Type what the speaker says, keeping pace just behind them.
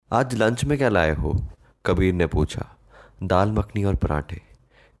आज लंच में क्या लाए हो? कबीर ने पूछा। दाल मखनी और पराठे।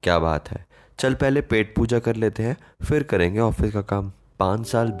 क्या बात है। चल पहले पेट पूजा कर लेते हैं, फिर करेंगे ऑफिस का काम। 5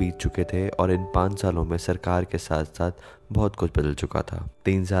 साल बीत चुके थे और इन 5 सालों में सरकार के साथ साथ बहुत कुछ बदल चुका था।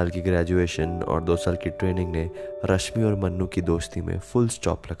 3 साल की ग्रेजुएशन और 2 साल की ट्रेनिंग ने रश्मि और मन्नू की दोस्ती में फुल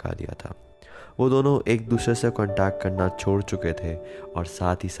स्टॉप लगा दिया था। वो दोनों एक दूसरे से कांटेक्ट करना छोड़ चुके थे और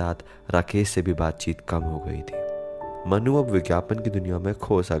साथ ही साथ राकेश से भी बातचीत कम हो गई थी। मनु अब विज्ञापन की दुनिया में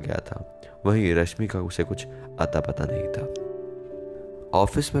खो सा गया था। वहीं रश्मि का उसे कुछ अता पता नहीं था।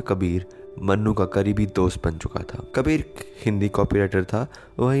 ऑफिस में कबीर मन्नू का करीबी दोस्त बन चुका था। कबीर हिंदी कॉपीराइटर था,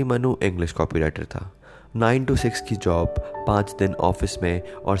 वहीं मन्नू इंग्लिश कॉपीराइटर था। 9 to 6 की जॉब, 5 दिन ऑफिस में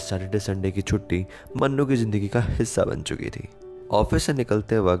और सैटरडे संडे की छुट्टी मन्नू की जिंदगी का हिस्सा बन चुकी थी। ऑफिस से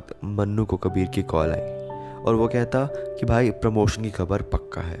निकलते वक्त मन्नू को कबीर की कॉल आई और वो कहता कि भाई प्रमोशन की खबर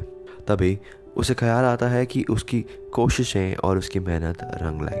पक्का है। तभी उसे ख्याल आता है कि उसकी कोशिशें और उसकी मेहनत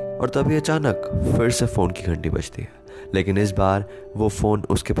रंग लाई। और तभी अचानक फिर से फ़ोन की घंटी बजती है, लेकिन इस बार वो फ़ोन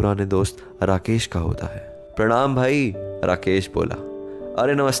उसके पुराने दोस्त राकेश का होता है। प्रणाम भाई, राकेश बोला।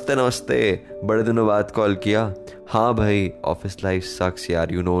 अरे नमस्ते नमस्ते, बड़े दिनों बाद कॉल किया। हाँ भाई, ऑफिस लाइफ सक्स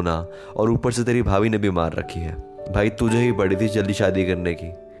यार, यू नो ना। और ऊपर से तेरी भाभी ने भी मार रखी है। भाई तुझे ही बड़ी थी जल्दी शादी करने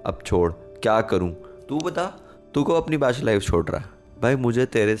की। अब छोड़, क्या करूं? तू बता, तू को अपनी बैचलर लाइफ छोड़ रहा है? भाई मुझे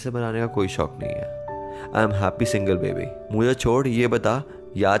तेरे से बनाने का कोई शौक नहीं है। I am happy single baby. मुझे छोड़, ये बता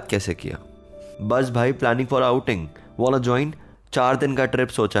याद कैसे किया? बस भाई, planning for outing, wanna join. 4 दिन का ट्रिप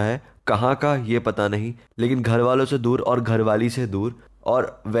सोचा है, कहाँ का ये पता नहीं, लेकिन घर वालों से दूर और घरवाली से दूर।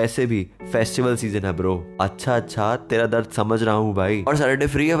 और वैसे भी फेस्टिवल सीजन है ब्रो। अच्छा अच्छा, तेरा दर्द समझ रहा हूँ भाई। और सैटरडे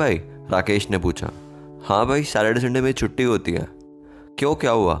फ्री है भाई? राकेश ने पूछा। हाँ भाई, सैटरडे संडे में छुट्टी होती है। क्यों,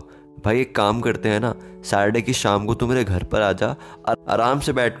 क्या हुआ? भाई एक काम करते हैं ना, सैटरडे की शाम को तू मेरे घर पर आ जा, आराम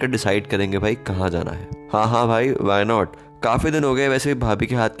से बैठकर डिसाइड करेंगे भाई कहाँ जाना है। हाँ हाँ भाई, वाई नॉट। काफ़ी दिन हो गए वैसे भी भाभी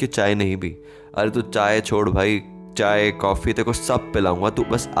के हाथ की चाय नहीं पी। अरे तू चाय छोड़ भाई, चाय कॉफ़ी तेरे को सब पिलाऊंगा, तू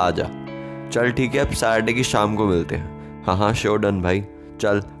बस आ जा। चल ठीक है, अब सैटरडे की शाम को मिलते हैं। हाँ हाँ श्योर, डन भाई।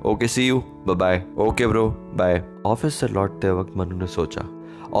 चल okay, C you, bye bye. Okay bro, bye. Office से लौटते वक्त मनु ने सोचा,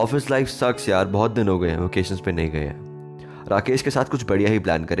 ऑफिस लाइफ सक्स यार, बहुत दिन हो गए हैं वेकेशंस पे नहीं गए हैं। राकेश के साथ कुछ बढ़िया ही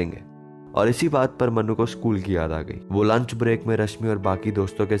प्लान करेंगे। और इसी बात पर मनु को स्कूल की याद आ गई। वो लंच ब्रेक में रश्मि और बाकी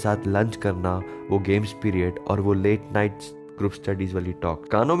दोस्तों के साथ लंच करना, वो गेम्स पीरियड और वो लेट नाइट ग्रुप स्टडीज वाली टॉक।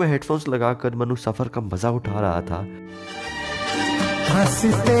 कानों में हेडफोन्स लगाकर मनु सफर का मजा उठा रहा था।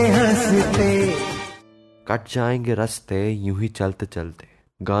 हंसते हंसते कट जाएंगे रास्ते यूं ही चलते चलते।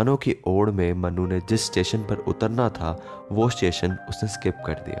 गानों की ओड़ में मनु ने जिस स्टेशन पर उतरना था वो स्टेशन उसने स्किप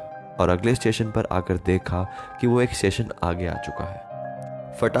कर दिया और अगले स्टेशन पर आकर देखा कि वो एक स्टेशन आगे आ चुका है।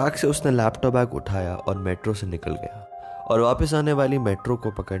 फटाक से उसने लैपटॉप बैग उठाया और मेट्रो से निकल गया और वापस आने वाली मेट्रो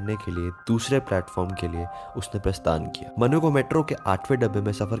को पकड़ने के लिए दूसरे प्लेटफॉर्म के लिए उसने प्रस्थान किया। मनु को मेट्रो के 8वें डब्बे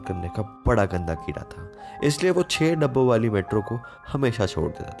में सफर करने का बड़ा गंदा कीड़ा था, इसलिए वो 6 डब्बों वाली मेट्रो को हमेशा छोड़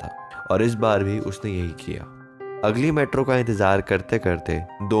देता था और इस बार भी उसने यही किया। अगली मेट्रो का इंतजार करते करते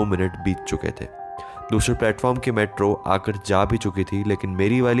 2 मिनट बीत चुके थे। दूसरे प्लेटफॉर्म की मेट्रो आकर जा भी चुकी थी, लेकिन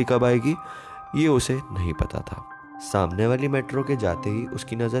मेरी वाली कब आएगी ये उसे नहीं पता था। सामने वाली मेट्रो के जाते ही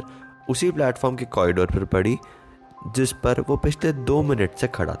उसकी नज़र उसी प्लेटफॉर्म के कॉरिडोर पर पड़ी जिस पर वो पिछले 2 मिनट से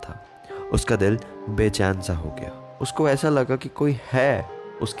खड़ा था। उसका दिल बेचैन सा हो गया। उसको ऐसा लगा कि कोई है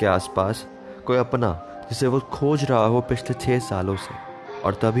उसके आसपास, कोई अपना जिसे वो खोज रहा हो पिछले 6 सालों से।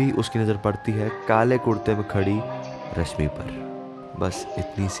 और तभी उसकी नज़र पड़ती है काले कुर्ते में खड़ी रश्मि पर। बस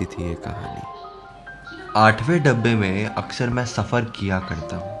इतनी सी थी ये कहानी। 8वें डब्बे में अक्सर मैं सफ़र किया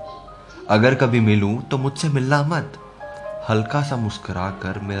करता हूँ। अगर कभी मिलूं तो मुझसे मिलना मत। हल्का सा मुस्कुरा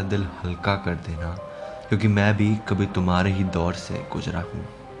कर मेरा दिल हल्का कर देना, क्योंकि मैं भी कभी तुम्हारे ही दौर से गुजरा हूँ।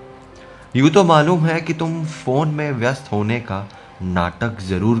 यूँ तो मालूम है कि तुम फ़ोन में व्यस्त होने का नाटक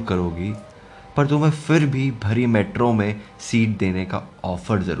ज़रूर करोगी, पर तुम्हें फिर भी भरी मेट्रो में सीट देने का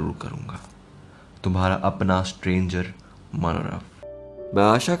ऑफ़र ज़रूर करूँगा। तुम्हारा अपना स्ट्रेंजर मनोरव। मैं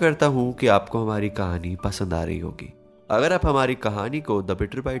आशा करता हूँ कि आपको हमारी कहानी पसंद आ रही होगी। अगर आप हमारी कहानी को द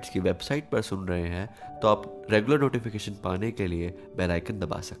बिटर बाइट्स की वेबसाइट पर सुन रहे हैं तो आप रेगुलर नोटिफिकेशन पाने के लिए बेल आइकन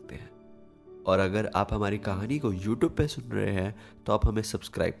दबा सकते हैं। और अगर आप हमारी कहानी को यूट्यूब पर सुन रहे हैं तो आप हमें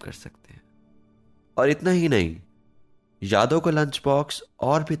सब्सक्राइब कर सकते हैं। और इतना ही नहीं, यादों का लंच बॉक्स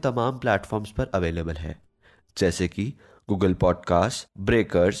और भी तमाम प्लेटफॉर्म्स पर अवेलेबल है, जैसे कि Google podcast,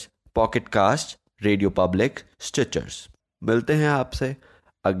 breakers, pocket cast, radio public, strictures. मिलते हैं आपसे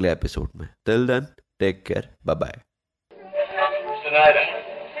अगले एपिसोड में। Till then, take care, bye bye.